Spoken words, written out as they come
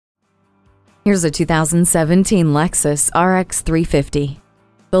Here's a 2017 Lexus RX 350.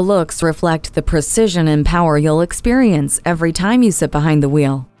 The looks reflect the precision and power you'll experience every time you sit behind the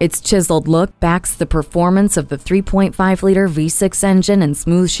wheel. Its chiseled look backs the performance of the 3.5-liter V6 engine and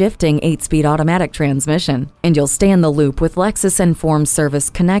smooth-shifting 8-speed automatic transmission. And you'll stay in the loop with Lexus Informed Service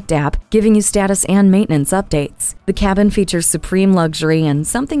Connect app, giving you status and maintenance updates. The cabin features supreme luxury and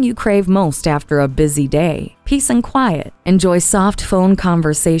something you crave most after a busy day: peace and quiet. Enjoy soft phone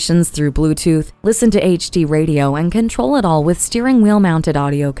conversations through Bluetooth, listen to HD radio, and control it all with steering wheel-mounted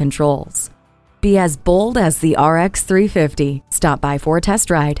audio controls. Be as bold as the RX 350. Stop by for a test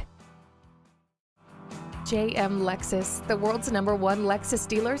ride. JM Lexus, the world's #1 Lexus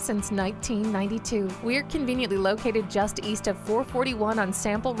dealer since 1992. We're conveniently located just east of 441 on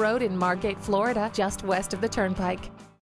Sample Road in Margate, Florida, just west of the Turnpike.